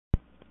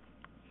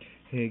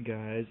Hey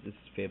guys, this is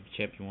Fab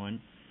Chapter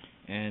 1,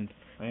 and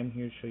I am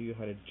here to show you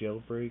how to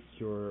jailbreak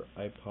your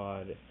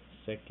iPod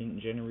second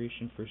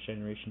generation, first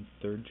generation,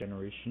 third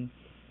generation.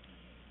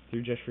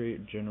 Third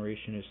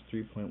generation is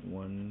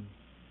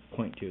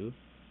 3.1.2,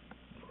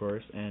 of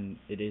course, and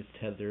it is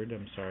tethered.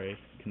 I'm sorry, I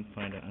couldn't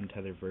find an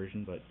untethered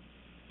version, but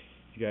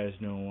if you guys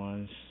know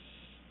one,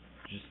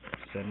 just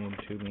send one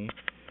to me,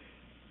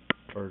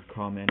 or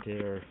comment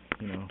it, or,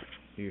 do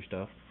your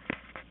stuff.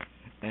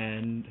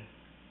 And,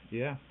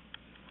 yeah.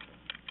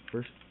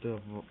 First of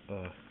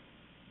all,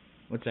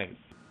 one second.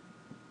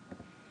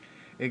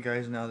 Hey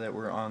guys, now that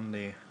we're on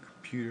the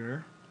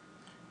computer,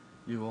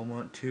 you will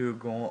want to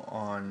go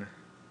on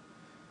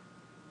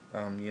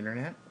the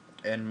internet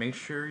and make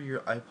sure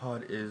your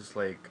iPod is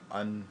like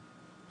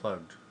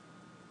unplugged.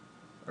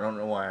 I don't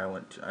know why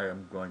I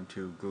am going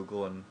to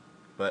Google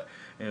but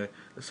anyway,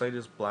 the site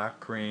is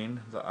Black Rain.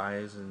 The I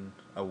is in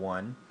a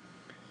 1.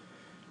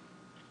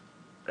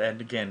 And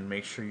again,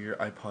 make sure your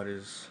iPod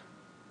is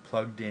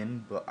plugged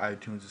in, but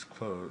iTunes is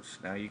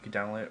closed. Now you can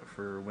download it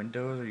for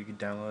Windows or you can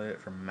download it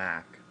for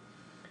Mac.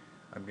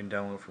 I'm going to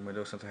download it for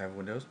Windows since I have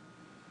Windows.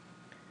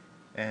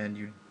 And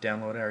you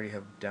download it, I already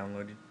have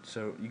downloaded.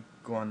 So you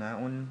go on that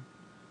one,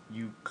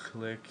 you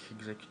click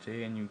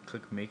execute and you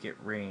click make it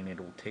rain. It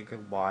will take a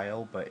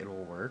while, but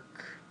it'll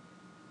work.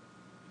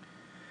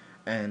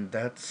 And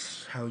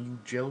that's how you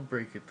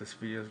jailbreak it. This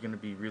video is going to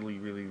be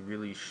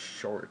really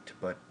short,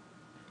 but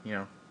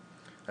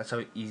that's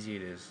how easy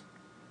it is.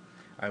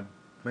 I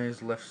may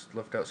have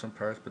left out some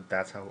parts, but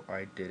that's how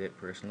I did it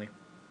personally.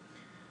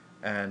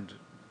 And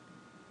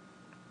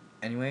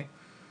anyway,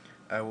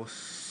 I will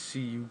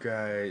see you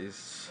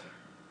guys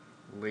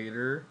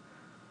later.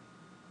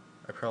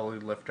 I probably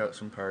left out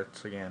some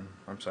parts again.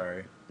 I'm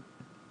sorry.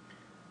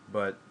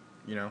 But,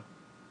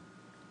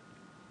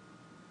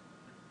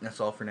 that's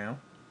all for now.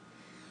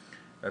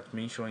 That's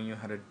me showing you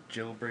how to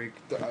jailbreak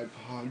the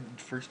iPod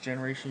first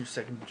generation,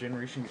 second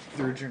generation,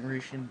 third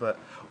generation, but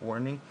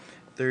warning,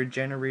 third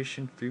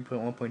generation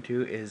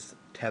 3.1.2 is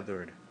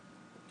tethered.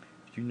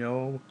 If you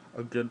know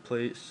a good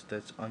place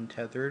that's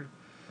untethered,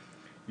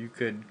 you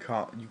could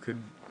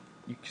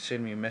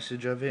send me a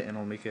message of it and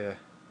I'll make an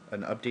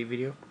update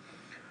video,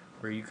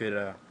 or you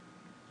could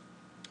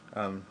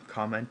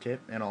comment it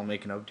and I'll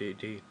make an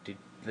update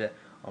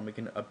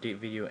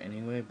video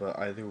anyway, but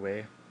either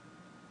way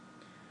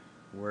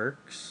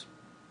works.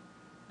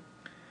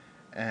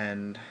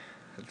 And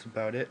that's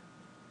about it.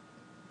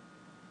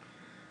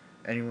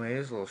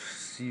 Anyways, I'll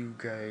see you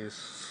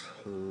guys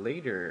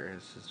later.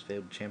 This is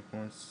Fabled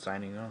Champion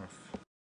signing off.